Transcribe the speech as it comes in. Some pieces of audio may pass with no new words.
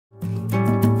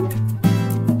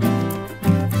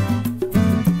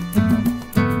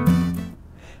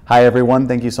Hi everyone,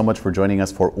 thank you so much for joining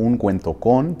us for Un Cuento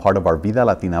Con, part of our Vida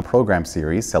Latina program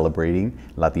series celebrating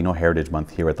Latino Heritage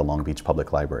Month here at the Long Beach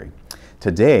Public Library.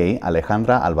 Today,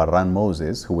 Alejandra Albarrán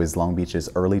Moses, who is Long Beach's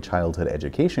Early Childhood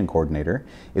Education Coordinator,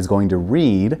 is going to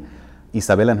read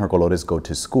Isabel and Her Colores Go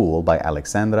to School by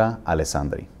Alexandra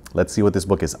Alessandri. Let's see what this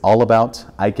book is all about.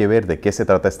 Hay que ver de qué se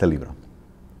trata este libro.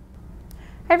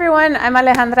 Hi everyone, I'm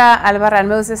Alejandra Albarrán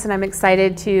Moses and I'm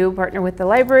excited to partner with the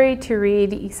library to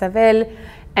read Isabel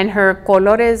and Her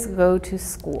Colores Go to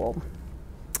School.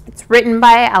 It's written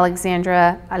by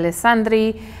Alexandra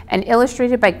Alessandri and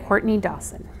illustrated by Courtney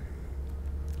Dawson.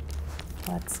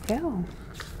 Let's go.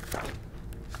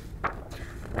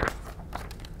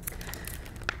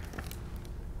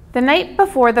 The night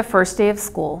before the first day of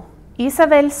school,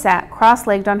 Isabel sat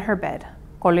cross-legged on her bed,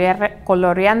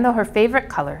 coloreando her favorite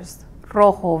colors: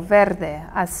 rojo, verde,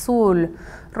 azul,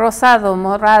 rosado,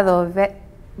 morado,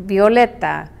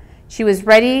 violeta. She was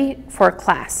ready for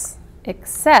class,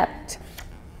 except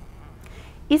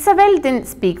Isabel didn't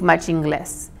speak much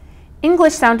English.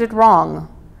 English sounded wrong,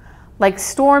 like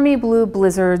stormy blue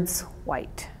blizzards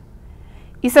white.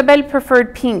 Isabel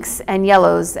preferred pinks and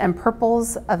yellows and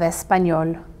purples of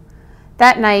Español.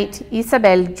 That night,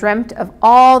 Isabel dreamt of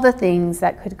all the things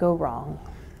that could go wrong.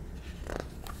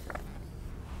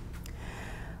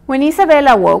 When Isabel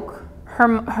awoke,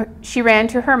 she ran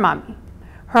to her mommy.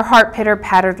 Her heart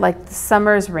pitter-pattered like the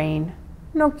summer's rain.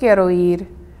 No quiero ir,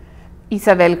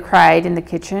 Isabel cried in the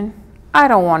kitchen. I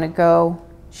don't want to go,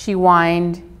 she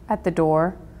whined at the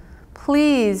door.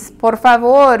 Please, por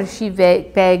favor, she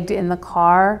begged in the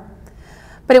car.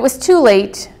 But it was too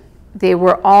late. They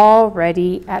were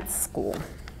already at school.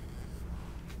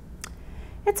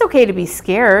 It's okay to be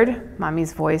scared.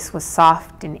 Mommy's voice was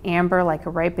soft and amber like a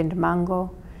ripened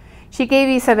mango. She gave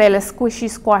Isabel a squishy,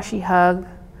 squashy hug.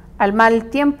 Al mal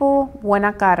tiempo,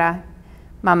 buena cara,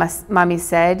 Mommy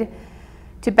said.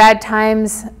 To bad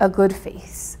times, a good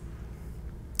face.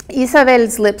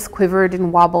 Isabel's lips quivered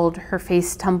and wobbled. Her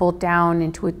face tumbled down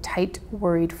into a tight,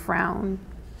 worried frown.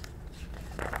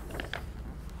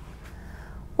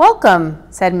 Welcome,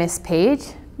 said Miss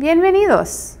Page.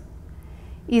 Bienvenidos.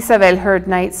 Isabel heard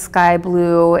night sky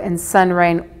blue and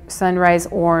sunrise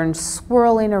orange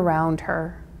swirling around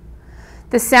her.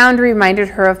 The sound reminded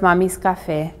her of Mommy's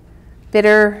café,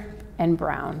 bitter and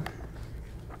brown.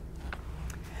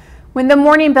 When the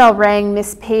morning bell rang,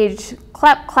 Miss Page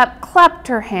clapped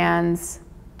her hands.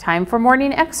 Time for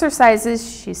morning exercises,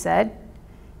 she said.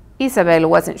 Isabel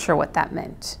wasn't sure what that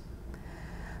meant.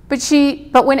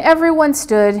 But when everyone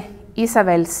stood,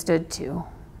 Isabel stood too.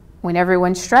 When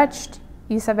everyone stretched,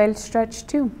 Isabel stretched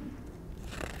too.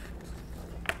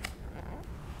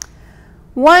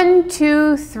 1,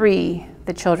 2, 3,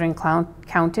 the children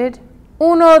counted.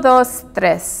 1, 2,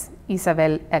 3,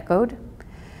 Isabel echoed.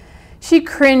 She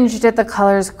cringed at the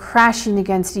colors crashing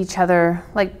against each other,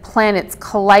 like planets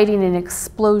colliding in an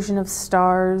explosion of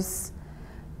stars.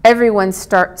 Everyone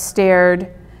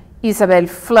stared. Isabel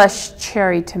flushed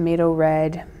cherry tomato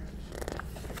red.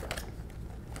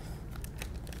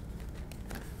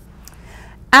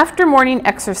 After morning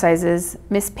exercises,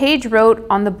 Miss Page wrote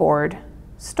on the board,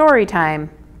 "Story time."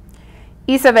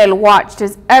 Isabel watched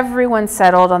as everyone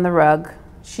settled on the rug.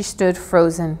 She stood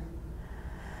frozen.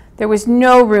 There was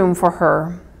no room for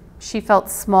her. She felt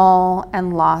small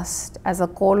and lost as a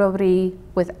colibri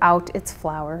without its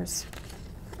flowers.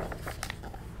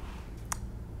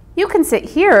 You can sit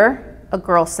here, a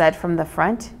girl said from the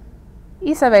front.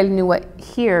 Isabel knew what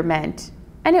here meant,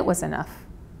 and it was enough.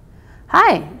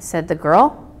 Hi, said the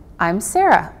girl. I'm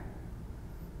Sarah.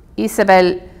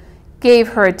 Isabel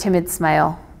gave her a timid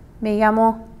smile. Me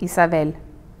llamo Isabel.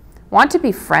 Want to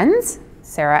be friends?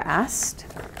 Sarah asked.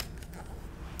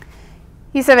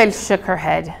 Isabel shook her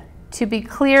head. To be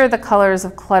clear, the colors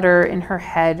of clutter in her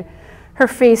head, her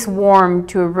face warmed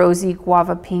to a rosy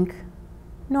guava pink.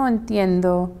 No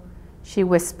entiendo, she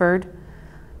whispered.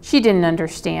 She didn't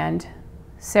understand.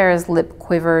 Sarah's lip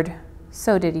quivered.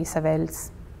 So did Isabel's.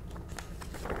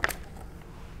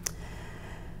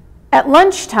 At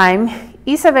lunchtime,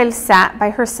 Isabel sat by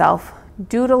herself,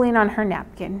 doodling on her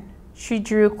napkin. She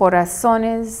drew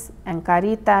corazones and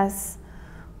caritas,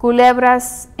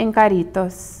 culebras and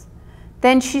caritos.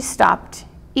 Then she stopped.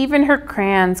 Even her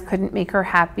crayons couldn't make her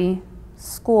happy.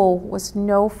 School was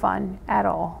no fun at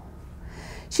all.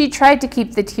 She tried to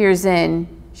keep the tears in.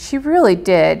 She really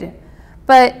did,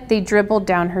 but they dribbled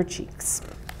down her cheeks.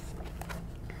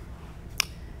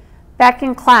 Back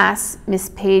in class, Miss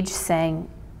Page sang,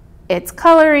 "It's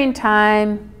coloring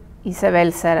time."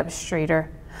 Isabel sat up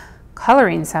straighter.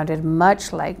 Coloring sounded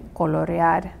much like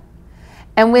colorear.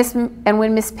 And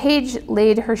when Miss Page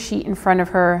laid her sheet in front of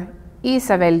her,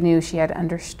 Isabel knew she had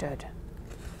understood.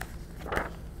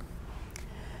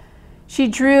 She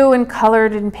drew and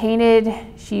colored and painted.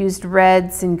 She used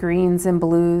reds and greens and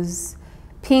blues,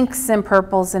 pinks and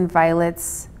purples and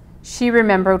violets. She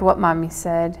remembered what Mommy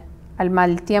said, al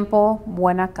mal tiempo,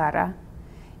 buena cara.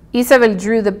 Isabel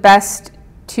drew the best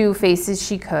two faces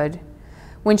she could.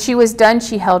 When she was done,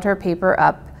 she held her paper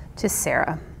up to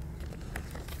Sarah.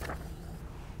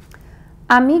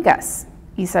 Amigas,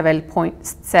 Isabel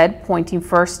said, pointing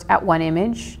first at one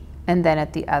image and then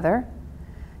at the other.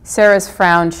 Sarah's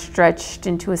frown stretched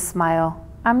into a smile.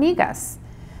 Amigas,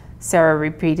 Sarah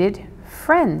repeated.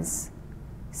 Friends.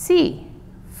 Sí,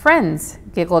 friends,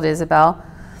 giggled Isabel.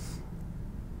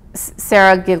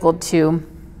 Sarah giggled too.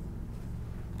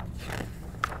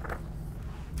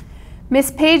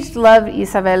 Miss Page loved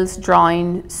Isabel's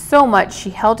drawing so much she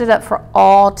held it up for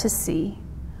all to see.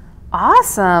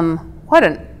 Awesome! What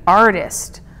an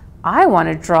artist! I want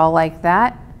to draw like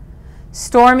that.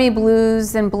 Stormy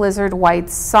blues and blizzard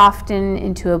whites soften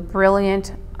into a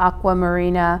brilliant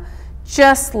aquamarina,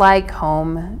 just like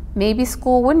home. Maybe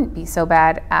school wouldn't be so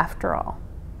bad after all.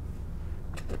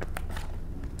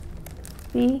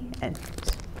 The end.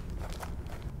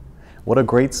 What a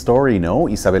great story, no?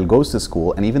 Isabel goes to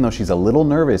school, and even though she's a little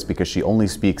nervous because she only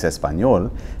speaks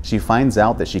Espanol, she finds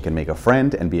out that she can make a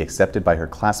friend and be accepted by her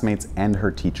classmates and her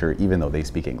teacher, even though they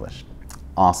speak English.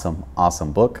 Awesome,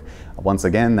 awesome book. Once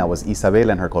again, that was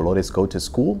Isabel and Her Colores Go to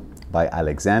School by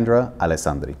Alexandra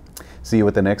Alessandri. See you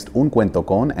at the next Un Cuento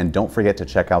Con, and don't forget to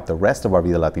check out the rest of our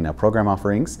Vida Latina program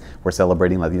offerings. We're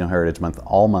celebrating Latino Heritage Month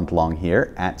all month long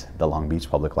here at the Long Beach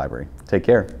Public Library. Take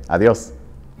care. Adios.